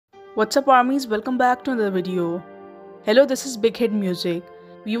What's up armies, welcome back to another video. Hello, this is BigHit Music.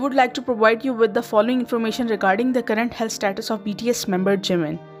 We would like to provide you with the following information regarding the current health status of BTS member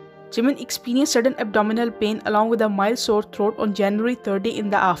Jimin. Jimin experienced sudden abdominal pain along with a mild sore throat on January 30 in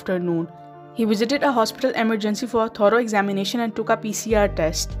the afternoon. He visited a hospital emergency for a thorough examination and took a PCR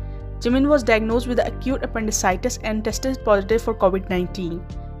test. Jimin was diagnosed with acute appendicitis and tested positive for COVID-19.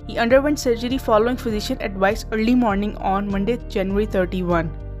 He underwent surgery following physician advice early morning on Monday, January 31.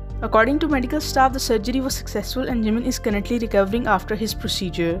 According to medical staff, the surgery was successful and Jimin is currently recovering after his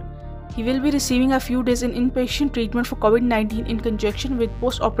procedure. He will be receiving a few days in inpatient treatment for COVID-19 in conjunction with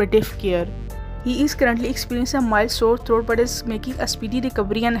post-operative care. He is currently experiencing a mild sore throat but is making a speedy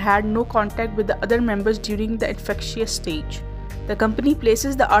recovery and had no contact with the other members during the infectious stage. The company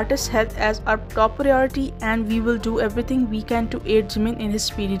places the artist's health as our top priority and we will do everything we can to aid Jimin in his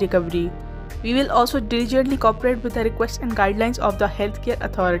speedy recovery. We will also diligently cooperate with the requests and guidelines of the healthcare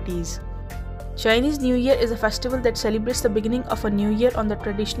authorities. Chinese New Year is a festival that celebrates the beginning of a new year on the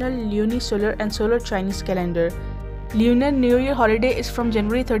traditional lunisolar and solar Chinese calendar. Lunar New Year holiday is from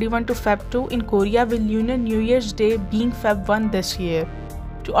January 31 to Feb 2 in Korea, with Lunar New Year's Day being Feb 1 this year.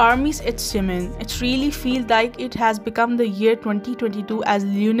 To armies, it's Jimin. It really feels like it has become the year 2022 as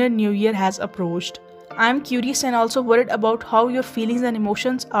Lunar New Year has approached. I'm curious and also worried about how your feelings and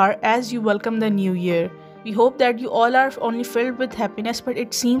emotions are as you welcome the new year. We hope that you all are only filled with happiness, but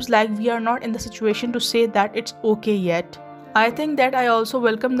it seems like we are not in the situation to say that it's okay yet. I think that I also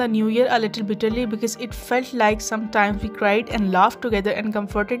welcome the new year a little bitterly because it felt like sometimes we cried and laughed together and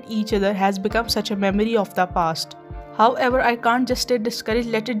comforted each other has become such a memory of the past. However, I can't just stay discouraged,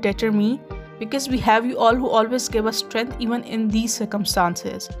 let it deter me, because we have you all who always give us strength even in these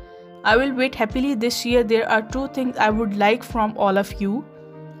circumstances. I will wait happily this year. There are two things I would like from all of you.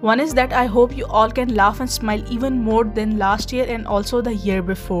 One is that I hope you all can laugh and smile even more than last year and also the year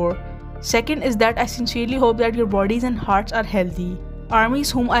before. Second is that I sincerely hope that your bodies and hearts are healthy.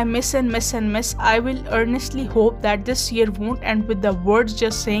 Armies whom I miss and miss and miss, I will earnestly hope that this year won't end with the words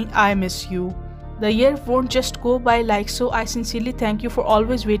just saying I miss you. The year won't just go by like so. I sincerely thank you for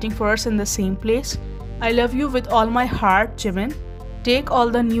always waiting for us in the same place. I love you with all my heart, Jimin. Take all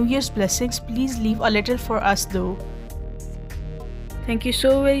the New Year's blessings. Please leave a little for us though. Thank you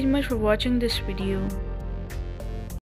so very much for watching this video.